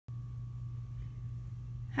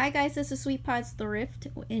Hi guys, this is Sweet Pot's Thrift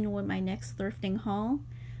in with my next thrifting haul.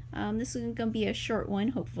 This is gonna be a short one,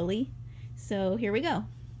 hopefully. So here we go.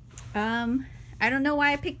 I don't know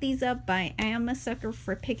why I picked these up, but I am a sucker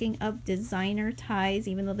for picking up designer ties,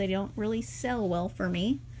 even though they don't really sell well for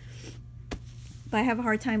me. But I have a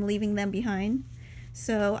hard time leaving them behind.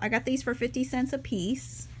 So I got these for 50 cents a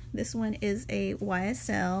piece. This one is a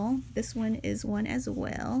YSL. This one is one as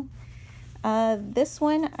well. This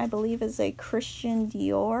one I believe is a Christian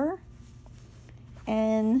Dior,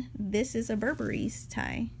 and this is a Burberry's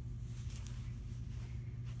tie.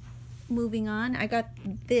 Moving on, I got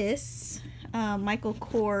this Michael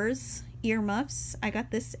Kors earmuffs. I got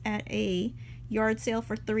this at a yard sale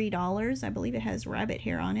for $3. I believe it has rabbit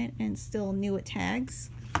hair on it and still new at tags.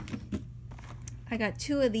 I got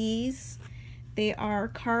two of these. They are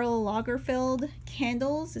Karl Lagerfeld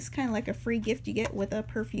candles. It's kind of like a free gift you get with a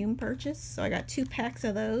perfume purchase. So I got 2 packs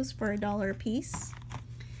of those for $1 a piece.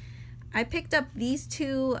 I picked up these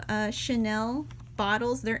two Chanel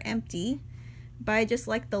bottles. They're empty, but I just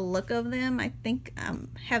like the look of them. I think I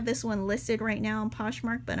have this one listed right now on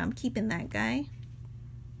Poshmark, but I'm keeping that guy.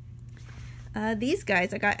 These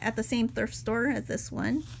guys I got at the same thrift store as this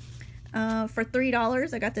one. For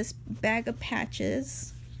 $3, I got this bag of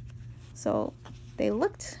patches. So they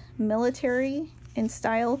looked military in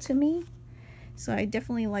style to me, so I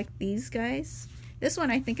definitely like these guys. This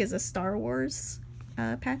one I think is a Star Wars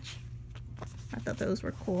patch. I thought those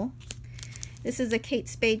were cool. This is a Kate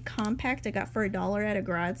Spade compact I got for $1 at a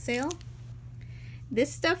garage sale.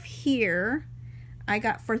 This stuff here I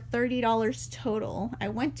got for $30 total. I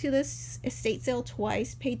went to this estate sale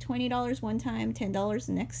twice, paid $20 one time, $10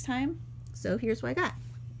 the next time. So here's what I got.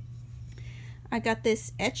 I got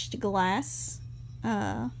this etched glass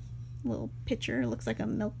little pitcher. It looks like a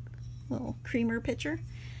little creamer pitcher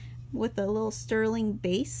with a little sterling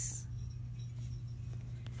base.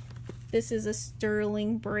 This is a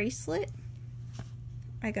sterling bracelet.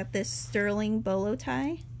 I got this sterling bolo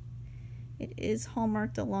tie. It is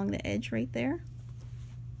hallmarked along the edge right there.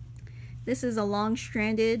 This is a long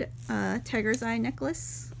stranded tiger's eye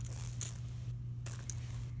necklace.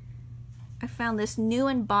 I found this new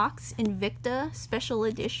in box Invicta special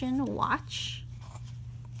edition watch.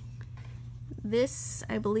 This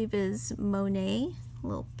I believe is Monet, a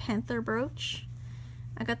little panther brooch.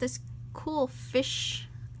 I got this cool fish,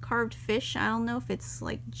 carved fish. I don't know if it's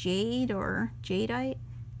like jade or jadeite.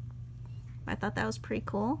 I thought that was pretty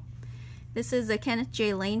cool. This is a Kenneth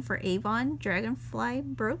J. Lane for Avon dragonfly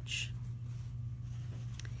brooch.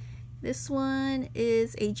 This one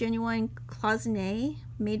is a genuine cloisonne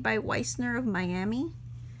made by Weissner of Miami,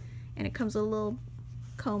 and it comes with a little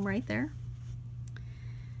comb right there.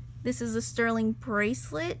 This is a sterling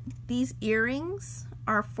bracelet. These earrings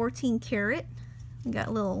are 14 karat. We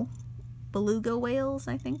got little beluga whales,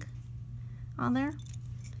 I think, on there.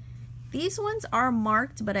 These ones are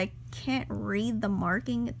marked, but I can't read the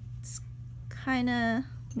marking. It's kind of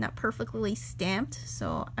not perfectly stamped,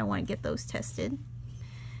 so I want to get those tested.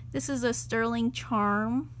 This is a sterling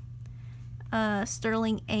charm,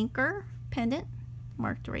 sterling anchor pendant,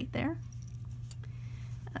 marked right there.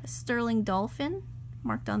 A sterling dolphin,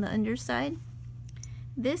 marked on the underside.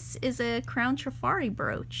 This is a crown trifari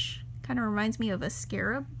brooch. Kind of reminds me of a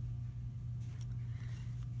scarab.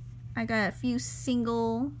 I got a few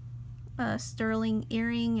single sterling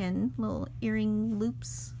earring and little earring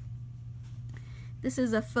loops. This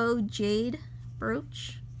is a faux jade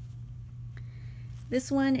brooch. This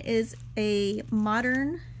one is a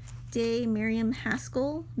modern day Miriam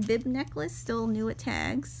Haskell bib necklace, still new at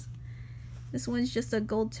tags. This one's just a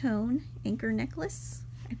gold tone anchor necklace.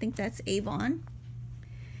 I think that's Avon.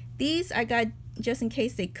 These I got just in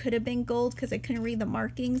case they could have been gold because I couldn't read the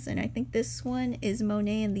markings, and I think this one is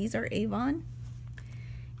Monet and these are Avon.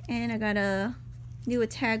 And I got a new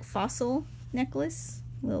at tag fossil necklace,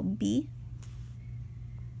 little bee.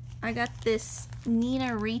 I got this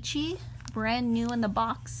Nina Ricci brand new in the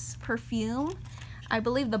box perfume. I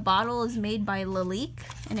believe the bottle is made by Lalique,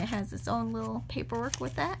 and it has its own little paperwork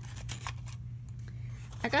with that.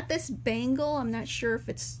 I got this bangle. I'm not sure if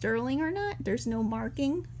it's sterling or not. There's no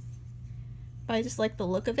marking, but I just like the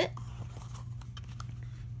look of it.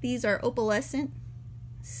 These are opalescent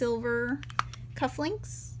silver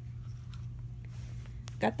cufflinks.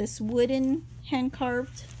 Got this wooden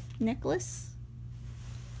hand-carved necklace.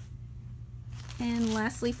 And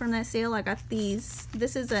lastly from that sale, I got these.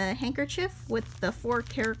 This is a handkerchief with the 4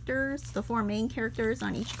 characters, the 4 main characters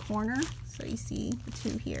on each corner. So you see the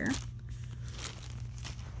 2 here.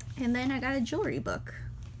 And then I got a jewelry book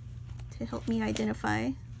to help me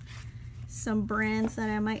identify some brands that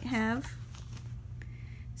I might have.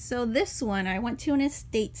 So this one, I went to an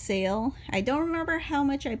estate sale. I don't remember how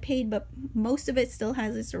much I paid, but most of it still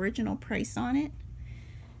has its original price on it.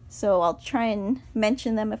 So I'll try and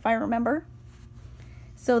mention them if I remember.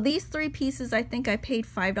 So these three pieces, I think I paid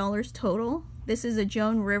 $5 total. This is a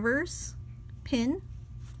Joan Rivers pin.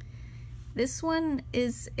 This one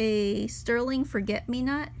is a sterling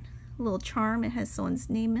forget-me-not, little charm. It has someone's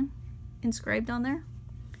name inscribed on there.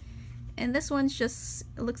 And this one's just,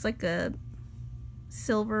 it looks like a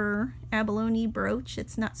silver abalone brooch.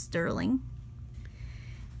 It's not sterling.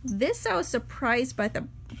 This I was surprised by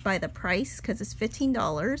the price because it's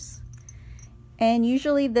 $15. And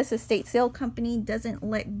usually this estate sale company doesn't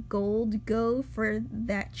let gold go for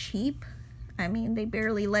that cheap. I mean, they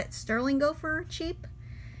barely let sterling go for cheap.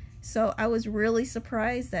 So I was really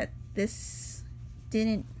surprised that this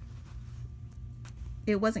it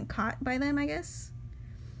wasn't caught by them, I guess.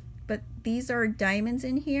 But these are diamonds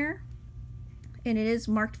in here. And it is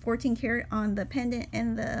marked 14 karat on the pendant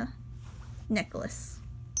and the necklace.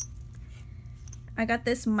 I got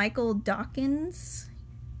this Michael Dawkins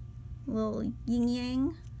little yin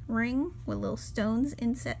yang ring with little stones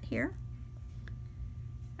inset here.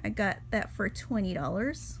 I got that for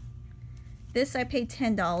 $20. This I paid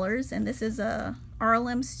 $10, and this is a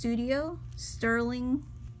RLM Studio sterling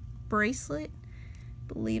bracelet.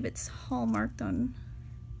 I believe it's hallmarked on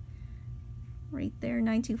right there,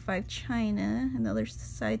 925 China, and the other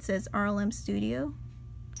side says RLM Studio.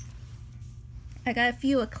 I got a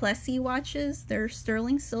few Ecclesi watches. They're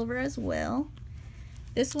sterling silver as well.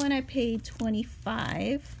 This one I paid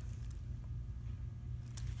 $25.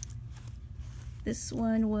 This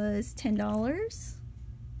one was $10.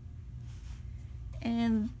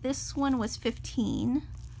 And this one was $15.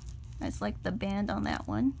 That's like the band on that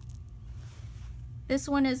one. This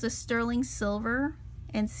one is a sterling silver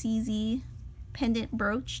and CZ pendant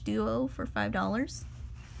brooch duo for $5.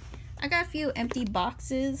 I got a few empty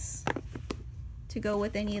boxes to go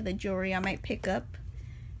with any of the jewelry I might pick up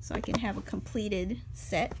so I can have a completed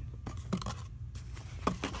set.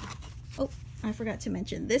 Oh, I forgot to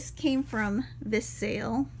mention, this came from this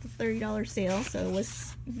sale, the $30 sale, so it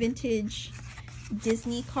was vintage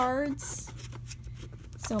Disney cards.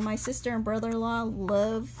 So my sister and brother-in-law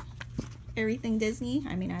love everything Disney.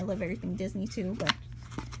 I mean, I love everything Disney too, but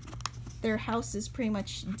their house is pretty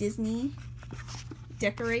much Disney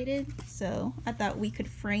decorated, so I thought we could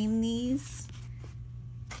frame these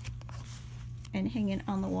and hang it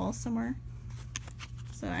on the wall somewhere.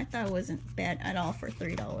 So I thought it wasn't bad at all for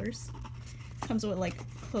 $3. Comes with like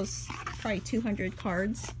probably 200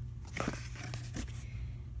 cards.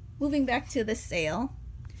 Moving back to the sale.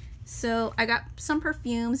 So I got some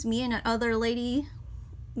perfumes. Me and another lady,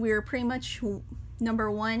 we were pretty much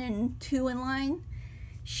number 1 and 2 in line.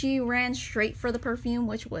 She ran straight for the perfume,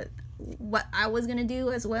 which was what I was gonna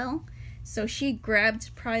do as well. So she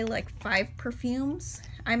grabbed probably like 5 perfumes.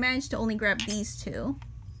 I managed to only grab these 2.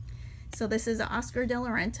 So this is an Oscar de la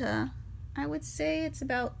Renta. I would say it's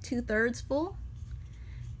about 2/3 full.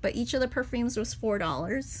 But each of the perfumes was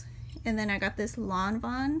 $4. And then I got this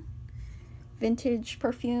Lanvin vintage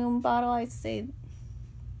perfume bottle. I'd say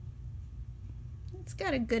it's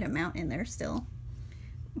got a good amount in there still,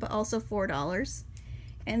 but also $4.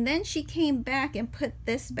 And then she came back and put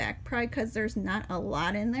this back, probably because there's not a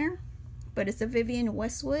lot in there, but it's a Vivienne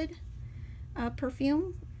Westwood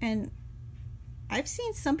perfume. And I've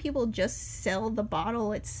seen some people just sell the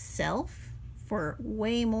bottle itself for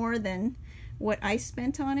way more than what I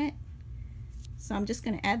spent on it. So I'm just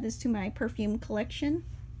going to add this to my perfume collection.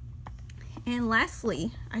 And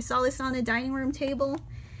lastly, I saw this on the dining room table.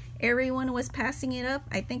 Everyone was passing it up.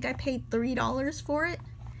 I think I paid $3 for it,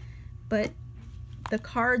 but the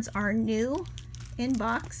cards are new in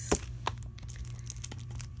box.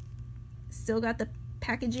 Still got the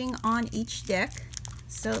packaging on each deck.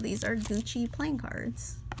 So these are Gucci playing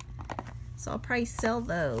cards. So I'll probably sell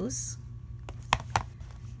those.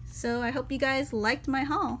 So I hope you guys liked my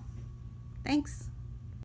haul. Thanks.